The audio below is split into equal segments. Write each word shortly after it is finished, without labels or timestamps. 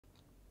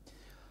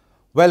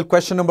Well,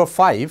 question number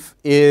 5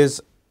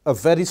 is a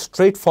very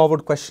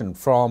straightforward question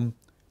from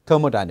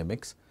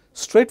thermodynamics.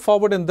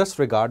 Straightforward in this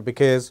regard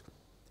because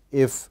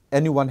if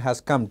anyone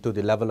has come to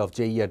the level of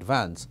JEE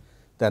Advanced,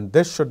 then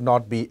this should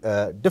not be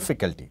a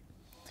difficulty.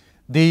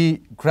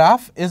 The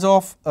graph is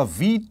of a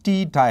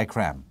VT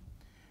diagram.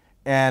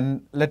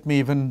 And let me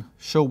even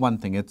show one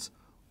thing. It's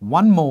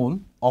 1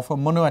 mole of a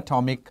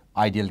monoatomic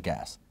ideal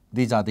gas.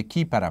 These are the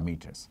key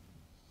parameters.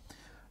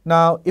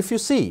 Now, if you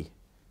see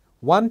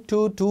 1,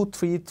 2, 2,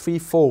 3, 3,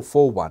 4,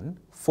 4, 1,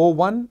 4,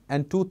 1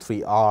 and 2,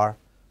 3 are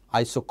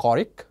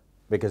isochoric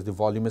because the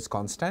volume is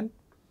constant.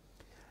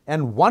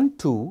 And 1,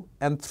 2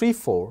 and 3,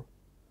 4,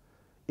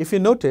 if you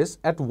notice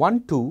at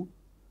 1, 2,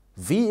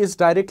 V is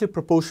directly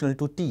proportional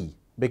to T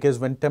because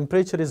when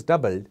temperature is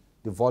doubled,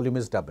 the volume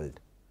is doubled.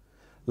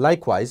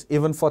 Likewise,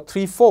 even for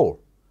 3, 4,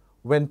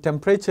 when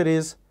temperature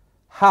is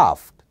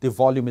halved, the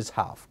volume is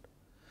halved.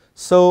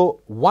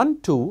 So 1,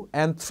 2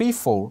 and 3,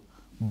 4,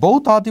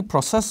 both are the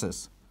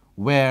processes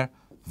where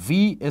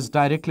V is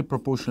directly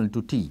proportional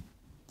to T.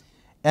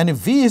 And if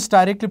V is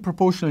directly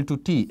proportional to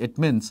T, it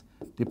means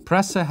the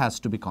pressure has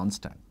to be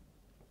constant.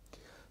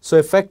 So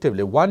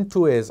effectively, 1,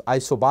 2 is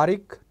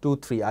isobaric, 2,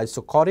 3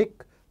 isochoric,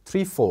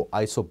 3, 4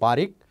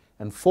 isobaric,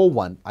 and 4,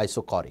 1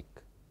 isochoric.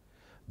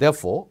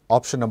 Therefore,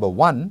 option number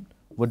 1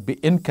 would be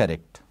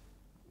incorrect.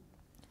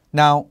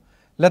 Now,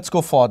 let's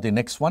go for the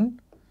next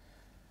one.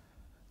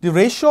 The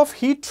ratio of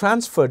heat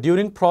transfer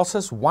during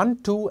process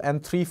 1, 2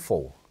 and 3,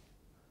 4.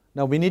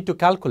 Now, we need to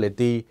calculate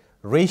the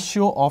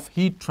ratio of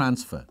heat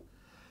transfer.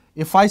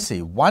 If I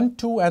say 1,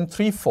 2 and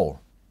 3, 4,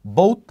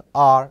 both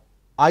are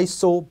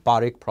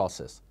isobaric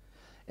process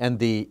and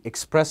the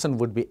expression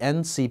would be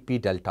NCP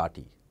delta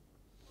T.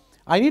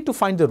 I need to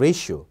find the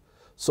ratio.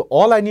 So,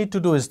 all I need to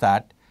do is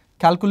that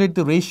calculate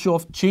the ratio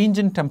of change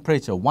in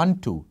temperature 1,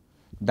 2,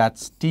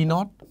 that's T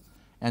naught,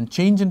 and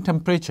change in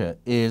temperature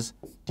is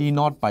T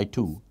naught by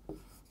 2.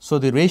 So,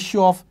 the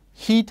ratio of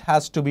heat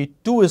has to be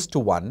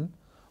 2:1,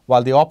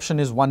 while the option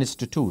is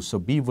 1:2. So,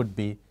 B would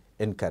be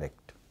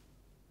incorrect.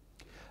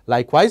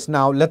 Likewise,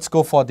 now let's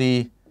go for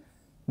the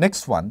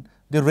next one.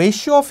 The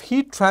ratio of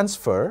heat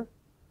transfer,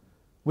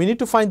 we need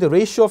to find the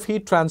ratio of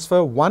heat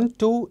transfer 1,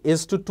 2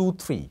 is to 2,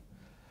 3.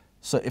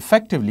 So,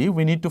 effectively,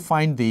 we need to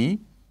find the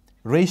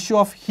ratio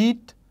of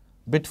heat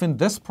between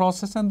this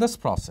process and this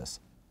process.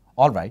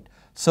 All right.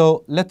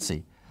 So, let's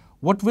see.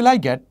 What will I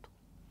get?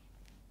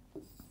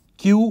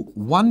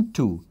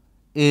 Q12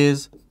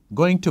 is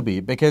going to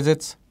be, because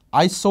it's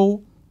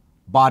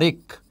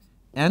isobaric,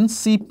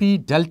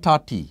 NCP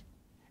delta T,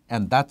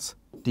 and that's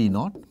T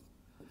naught.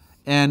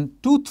 And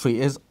 2,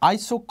 3 is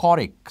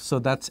isochoric, so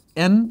that's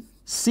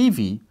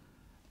NCV.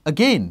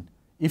 Again,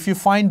 if you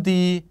find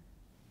the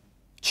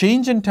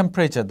change in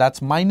temperature,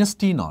 that's minus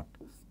T naught.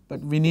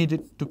 But we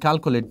need to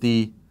calculate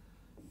the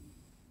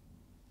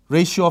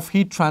ratio of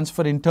heat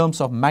transfer in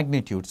terms of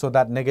magnitude, so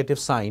that negative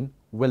sign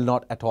will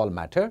not at all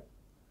matter.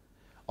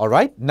 All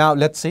right, now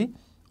let's see.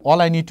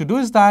 All I need to do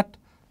is that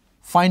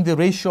find the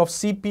ratio of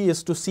Cp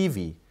is to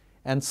Cv,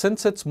 and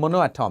since it's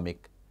monoatomic,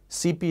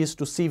 Cp is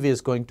to Cv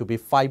is going to be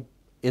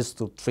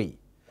 5:3.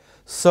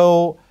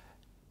 So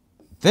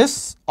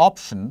this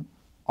option,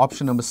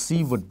 option number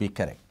C, would be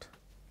correct.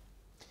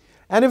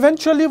 And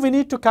eventually we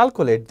need to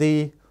calculate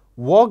the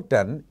work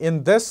done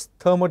in this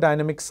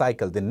thermodynamic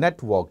cycle, the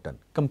net work done,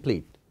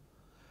 complete.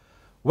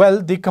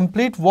 Well, the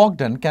complete work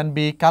done can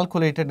be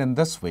calculated in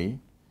this way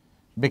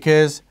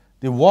because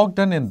the work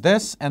done in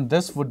this and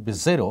this would be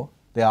 0.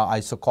 They are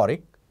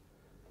isochoric.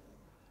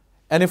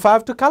 And if I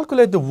have to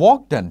calculate the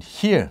work done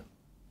here,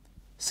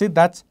 see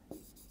that's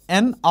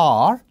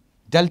Nr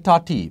delta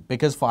T,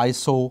 because for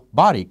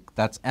isobaric,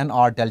 that's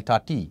Nr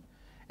delta T,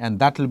 and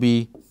that will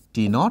be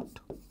T naught.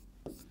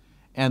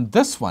 And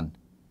this one,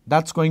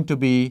 that's going to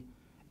be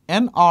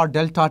Nr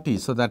delta T,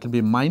 so that will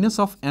be minus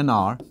of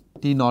Nr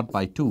T naught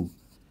by 2.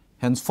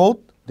 Henceforth,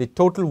 the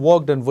total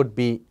work done would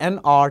be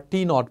Nr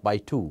T naught by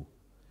 2.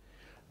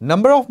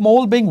 Number of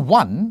mole being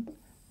 1,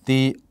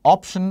 the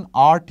option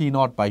R T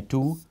naught by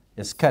 2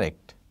 is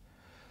correct.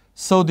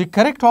 So, the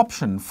correct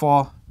option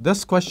for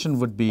this question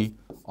would be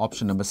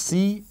option number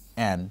C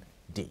and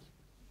D.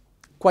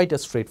 Quite a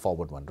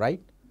straightforward one,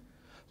 right?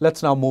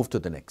 Let's now move to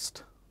the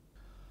next.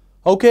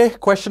 Okay,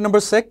 question number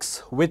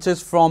 6, which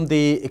is from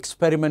the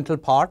experimental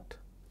part,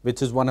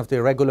 which is one of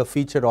the regular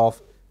feature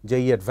of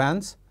JEE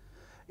Advanced.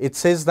 It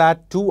says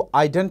that 2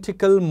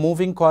 identical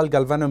moving coil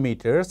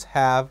galvanometers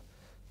have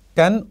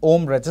 10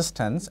 ohm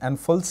resistance and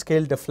full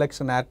scale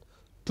deflection at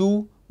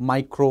 2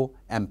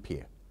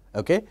 microampere.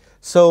 Okay,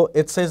 so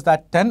it says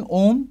that 10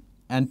 ohm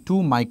and 2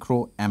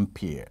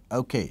 microampere.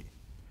 Okay,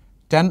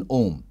 10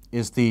 ohm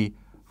is the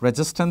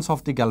resistance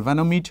of the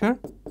galvanometer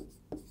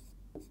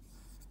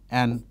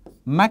and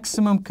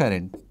maximum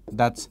current,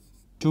 that's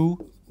 2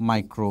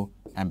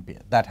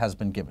 microampere. That has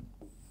been given.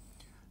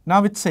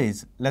 Now it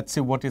says, let's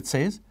see what it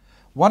says.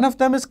 One of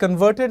them is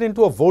converted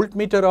into a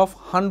voltmeter of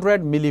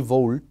 100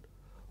 millivolt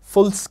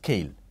full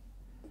scale.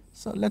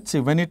 So let's see,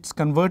 when it's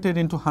converted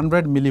into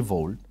 100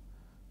 millivolt,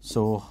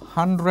 so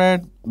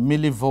 100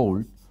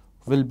 millivolt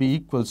will be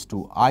equals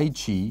to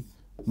Ig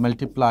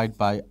multiplied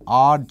by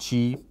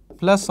Rg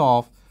plus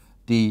of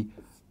the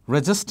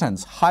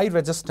resistance, high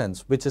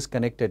resistance, which is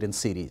connected in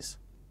series.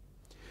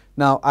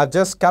 Now, I've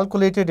just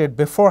calculated it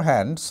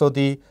beforehand, so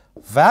the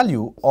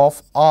value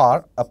of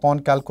R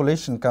upon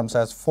calculation comes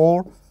as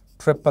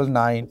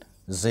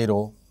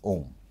 4,990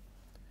 ohm.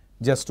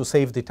 Just to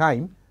save the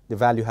time, the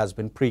value has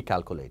been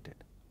pre-calculated.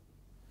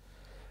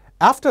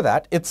 After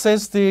that, it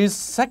says the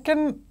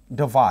second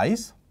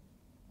device,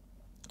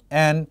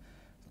 and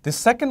the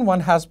second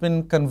one has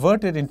been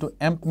converted into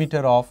amp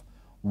meter of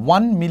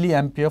 1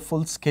 milliampere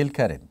full scale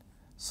current.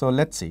 So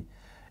let's see.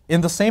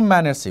 In the same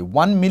manner, see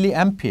 1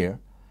 milliampere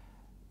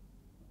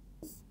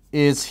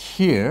is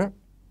here.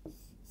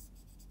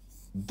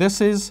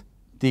 This is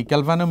the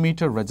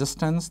galvanometer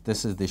resistance.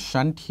 This is the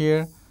shunt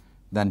here.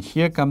 Then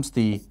here comes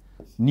the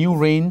new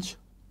range,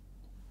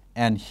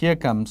 and here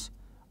comes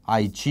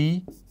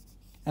Ig.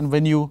 And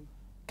when you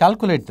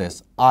calculate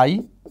this,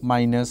 I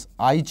minus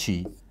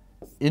Ig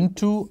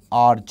into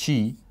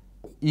Rg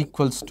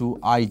equals to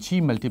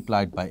Ig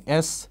multiplied by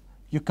S,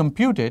 you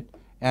compute it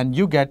and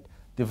you get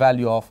the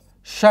value of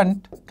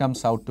shunt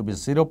comes out to be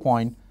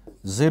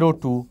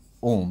 0.02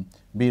 ohm.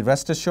 Be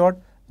rest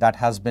assured that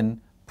has been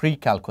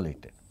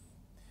pre-calculated.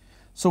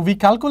 So we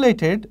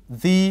calculated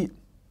the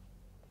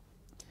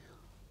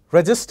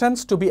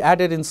resistance to be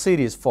added in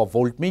series for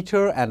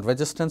voltmeter and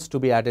resistance to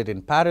be added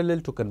in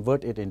parallel to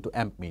convert it into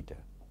amp meter.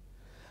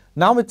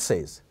 Now it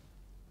says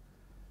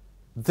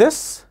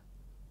this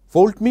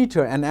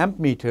voltmeter and amp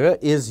meter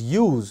is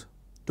used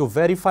to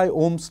verify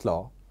Ohm's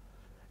law,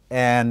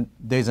 and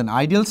there is an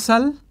ideal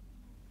cell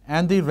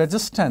and the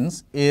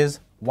resistance is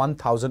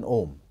 1000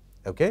 ohm.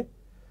 Okay?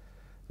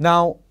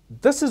 Now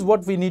this is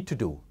what we need to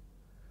do.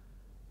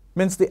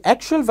 Means the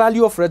actual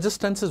value of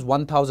resistance is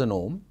 1000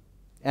 ohm,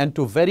 and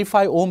to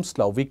verify Ohm's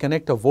law we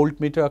connect a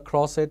voltmeter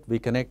across it, we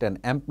connect an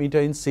amp meter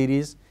in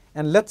series,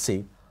 and let's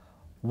see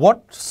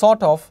what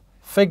sort of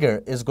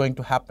figure is going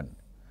to happen.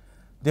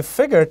 The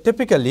figure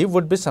typically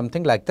would be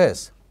something like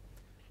this.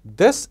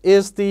 This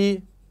is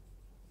the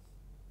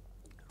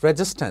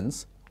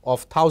resistance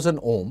of 1000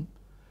 ohm,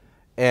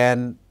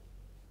 and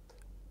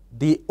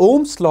the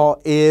Ohm's law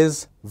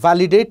is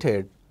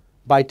validated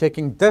by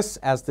taking this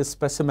as the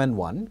specimen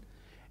 1,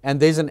 and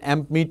there is an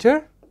amp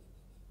meter,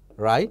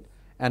 right?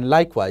 And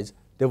likewise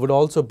there would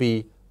also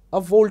be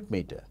a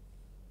voltmeter.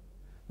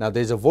 Now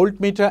there is a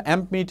voltmeter,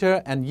 amp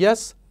meter, and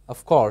yes,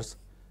 of course,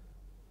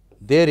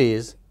 there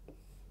is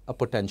a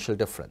potential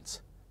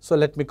difference. So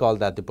let me call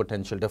that the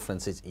potential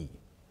difference is E.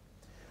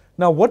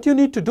 Now what you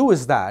need to do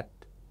is that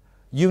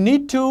you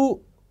need to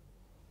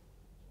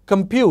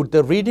compute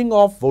the reading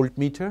of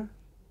voltmeter.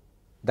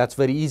 That's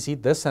very easy.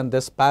 This and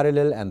this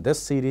parallel and this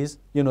series,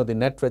 you know the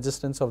net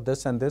resistance of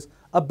this and this.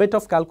 A bit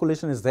of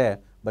calculation is there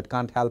but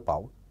can't help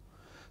out.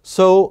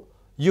 So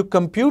you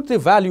compute the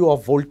value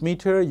of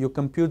voltmeter, you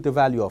compute the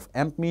value of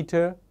amp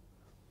meter,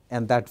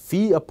 and that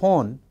V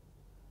upon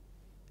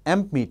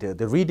amp meter,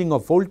 the reading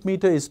of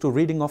voltmeter is to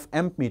reading of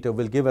amp meter,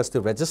 will give us the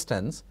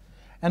resistance.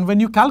 And when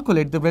you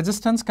calculate, the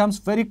resistance comes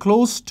very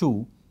close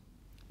to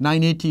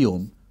 980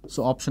 ohm.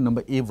 So option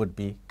number A would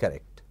be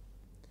correct.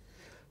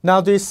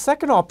 Now the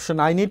second option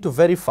I need to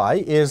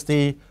verify is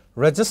the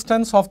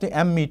resistance of the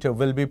ammeter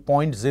will be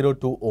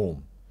 0.02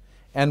 ohm.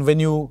 And when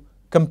you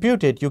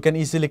compute it, you can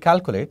easily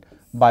calculate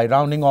by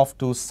rounding off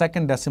to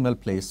second decimal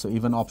place. So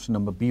even option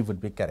number B would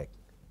be correct.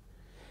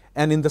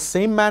 And in the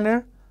same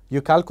manner,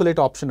 you calculate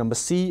option number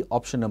C,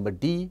 option number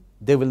D.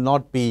 They will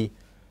not be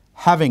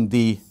having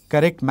the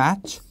correct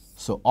match.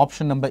 So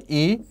option number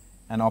A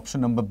and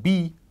option number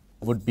B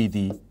would be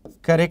the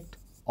correct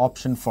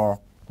option for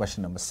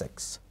question number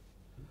 6.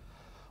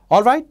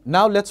 All right,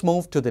 now let's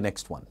move to the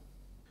next one.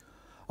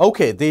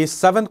 Okay, the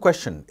 7th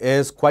question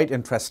is quite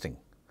interesting.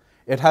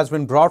 It has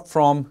been brought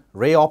from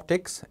ray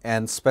optics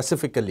and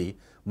specifically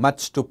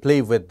much to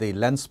play with the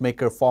lens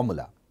maker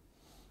formula.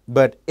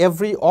 But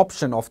every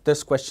option of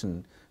this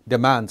question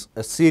demands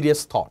a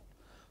serious thought,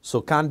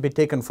 so can't be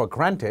taken for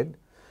granted.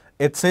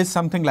 It says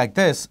something like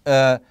this: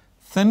 a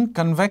thin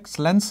convex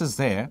lens is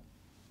there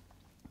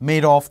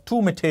made of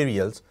two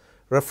materials,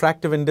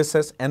 refractive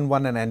indices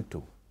N1 and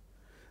N2.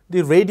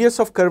 The radius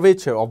of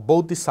curvature of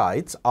both the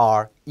sides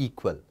are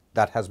equal.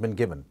 That has been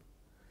given.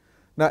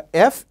 Now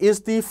F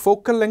is the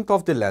focal length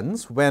of the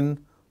lens.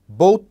 When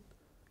both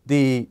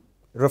the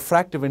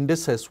refractive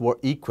indices were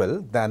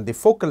equal, then the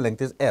focal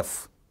length is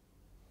F.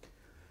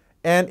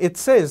 And it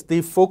says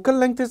the focal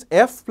length is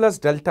F plus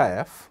delta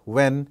F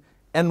when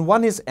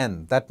N1 is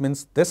N. That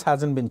means this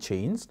hasn't been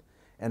changed,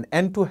 and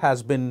N2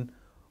 has been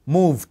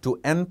moved to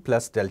N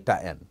plus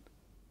delta N.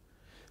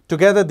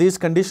 Together these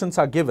conditions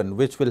are given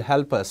which will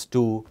help us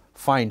to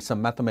find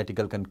some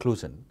mathematical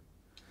conclusion.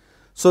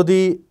 So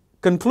the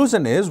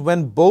conclusion is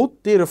when both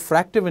the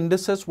refractive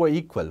indices were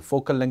equal,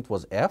 focal length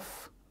was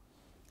F,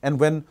 and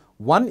when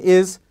one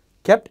is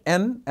kept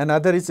N and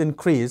other is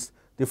increased,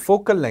 the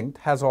focal length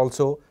has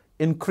also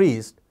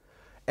increased,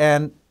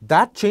 and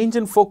that change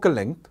in focal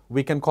length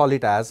we can call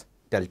it as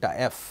delta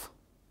F.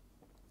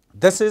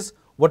 This is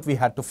what we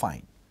had to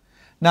find.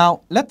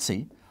 Now, let's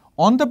see,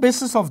 on the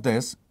basis of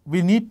this,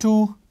 we need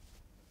to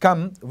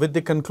come with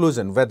the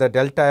conclusion whether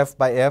delta f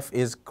by f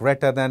is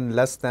greater than,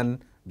 less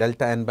than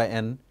delta n by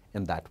n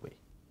in that way.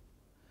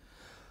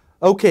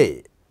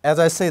 Okay, as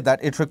I say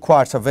that it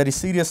requires a very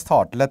serious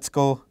thought. Let's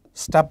go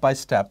step by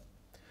step.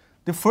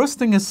 The first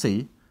thing is,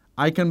 say,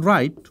 I can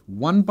write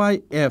 1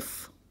 by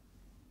f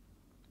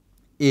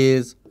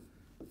is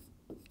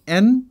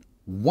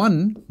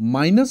n1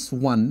 minus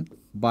 1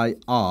 by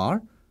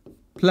r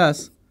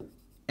plus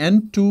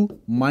n2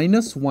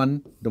 minus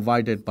 1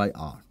 divided by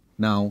r.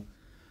 Now,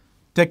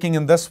 taking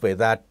in this way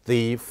that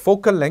the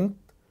focal length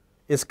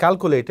is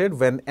calculated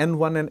when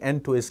n1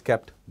 and n2 is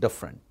kept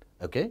different,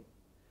 okay?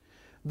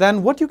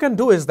 Then what you can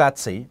do is that,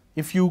 say,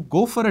 if you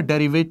go for a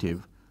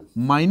derivative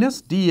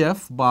minus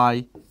df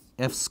by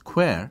f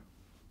square,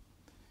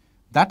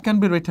 that can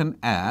be written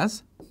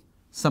as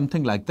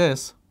something like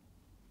this.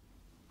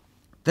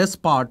 This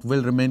part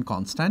will remain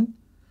constant,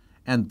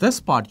 and this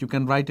part you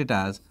can write it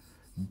as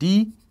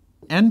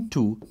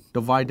dn2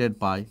 divided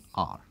by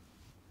r.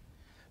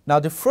 Now,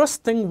 the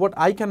first thing what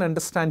I can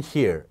understand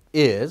here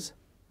is,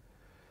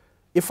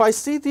 if I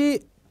see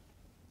the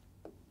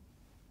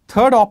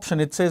third option,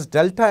 it says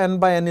delta n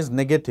by n is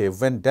negative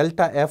when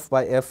delta f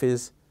by f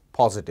is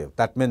positive.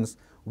 That means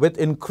with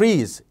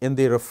increase in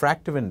the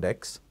refractive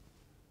index,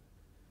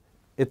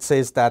 it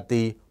says that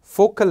the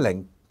focal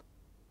length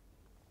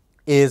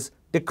is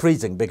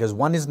decreasing because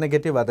one is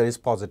negative, other is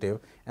positive,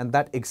 and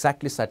that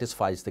exactly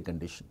satisfies the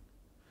condition.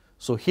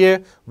 So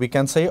here we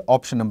can say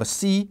option number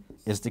C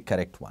is the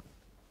correct one.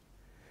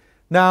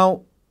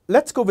 Now,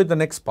 let's go with the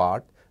next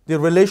part. The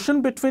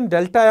relation between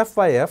delta f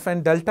by f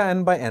and delta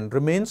n by n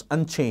remains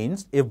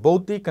unchanged if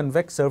both the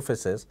convex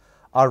surfaces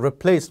are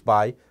replaced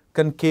by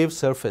concave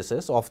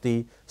surfaces of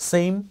the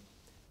same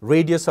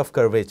radius of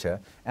curvature,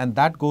 and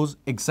that goes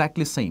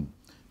exactly same,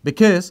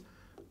 because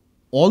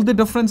all the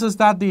difference is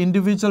that the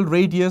individual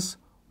radius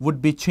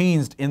would be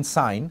changed in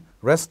sign,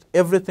 rest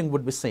everything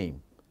would be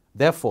same.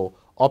 Therefore,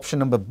 option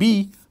number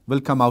B will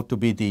come out to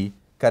be the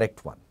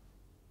correct one.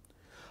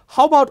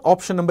 How about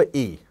option number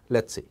A?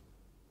 Let's see.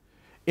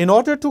 In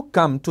order to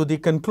come to the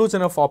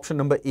conclusion of option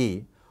number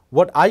A,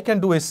 what I can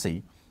do is,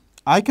 see,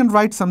 I can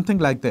write something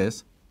like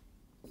this.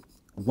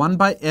 1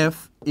 by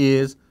f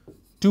is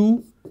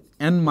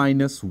 2n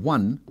minus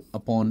 1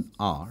 upon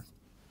r,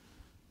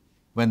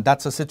 when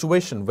that's a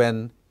situation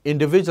when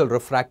individual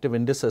refractive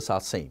indices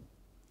are same.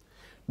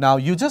 Now,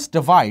 you just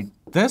divide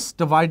this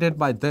divided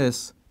by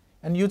this,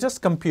 and you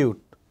just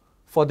compute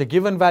for the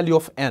given value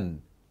of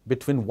n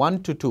between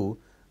 1 to 2,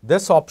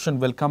 this option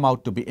will come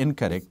out to be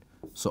incorrect.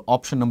 So,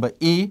 option number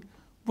A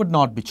would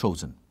not be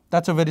chosen.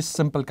 That's a very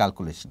simple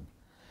calculation.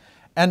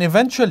 And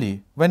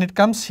eventually, when it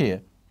comes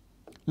here,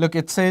 look,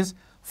 it says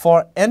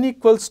for n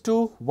equals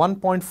to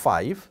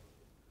 1.5,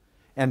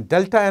 and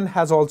delta n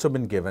has also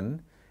been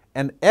given,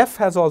 and f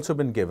has also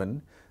been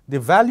given, the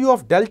value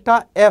of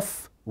delta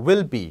f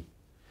will be.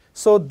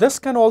 So, this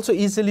can also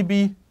easily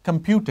be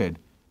computed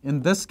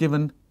in this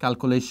given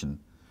calculation.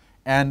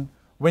 And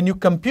when you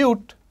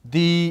compute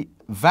the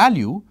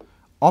value,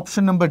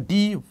 option number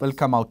D will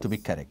come out to be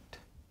correct.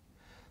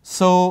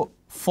 So,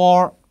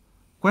 for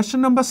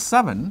question number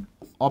 7,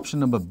 option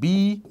number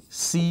B,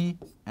 C,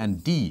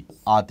 and D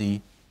are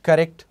the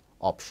correct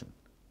option.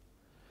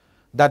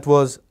 That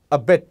was a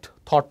bit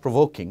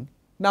thought-provoking.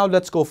 Now,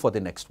 let's go for the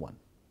next one.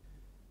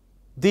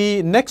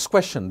 The next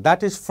question,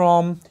 that is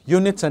from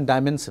units and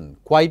dimension,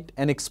 quite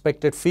an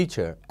expected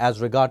feature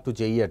as regard to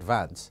JEE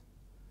Advanced.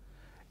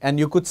 And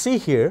you could see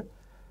here,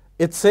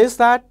 it says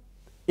that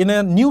in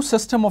a new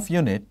system of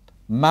unit,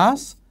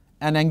 mass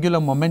and angular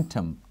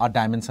momentum are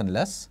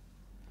dimensionless,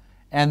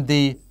 and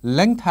the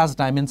length has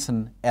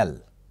dimension L.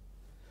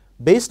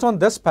 Based on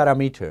this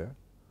parameter,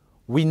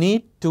 we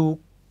need to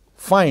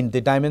find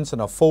the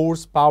dimension of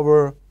force,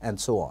 power, and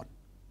so on.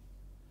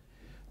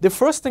 The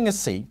first thing is,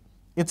 see,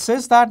 it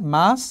says that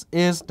mass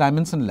is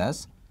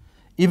dimensionless.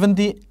 Even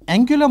the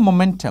angular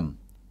momentum,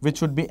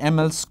 which would be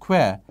ml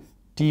square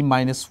t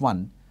minus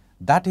 1,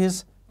 that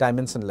is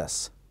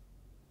dimensionless.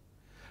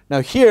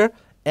 Now here,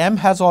 m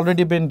has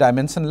already been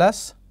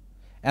dimensionless,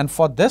 and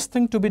for this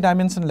thing to be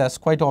dimensionless,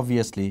 quite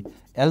obviously,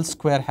 L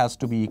square has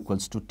to be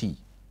equals to t.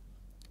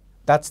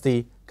 That's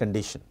the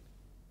condition.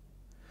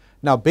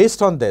 Now,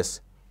 based on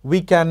this,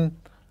 we can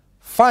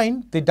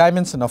find the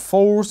dimension of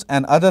force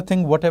and other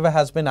thing, whatever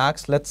has been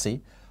asked. Let's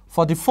see.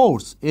 For the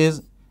force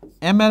is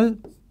ml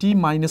t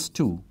minus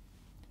 2,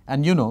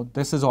 and you know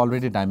this is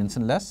already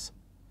dimensionless.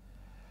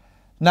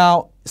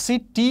 Now, see,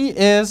 t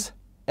is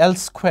L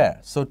square.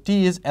 So,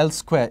 t is L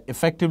square.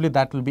 Effectively,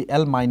 that will be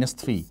L minus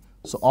 3.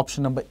 So,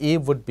 option number A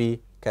would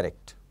be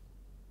correct.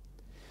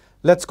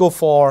 Let's go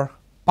for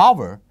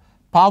power.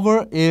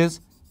 Power is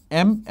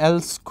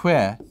ml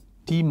square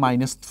t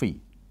minus 3.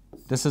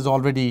 This is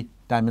already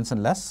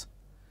dimensionless.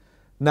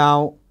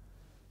 Now,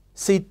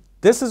 see,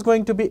 this is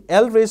going to be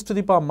L raised to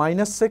the power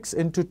minus 6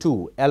 into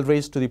 2, L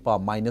raised to the power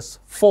minus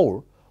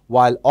 4,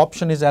 while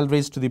option is L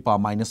raised to the power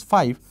minus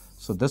 5.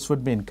 So, this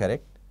would be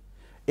incorrect.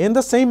 In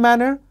the same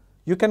manner,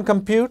 you can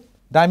compute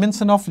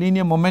dimension of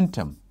linear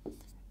momentum,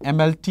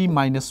 MLT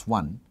minus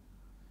 1,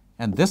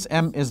 and this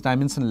m is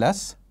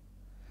dimensionless.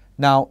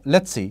 Now,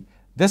 let's see.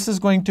 This is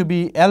going to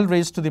be L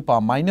raised to the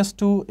power minus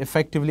 2,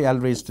 effectively L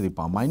raised to the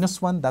power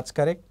minus 1. That's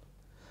correct.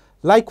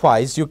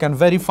 Likewise, you can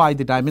verify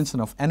the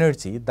dimension of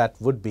energy. That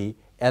would be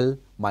L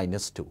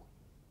minus 2.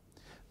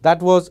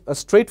 That was a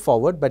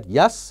straightforward, but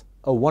yes,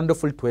 a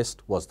wonderful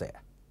twist was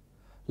there.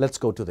 Let's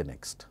go to the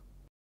next.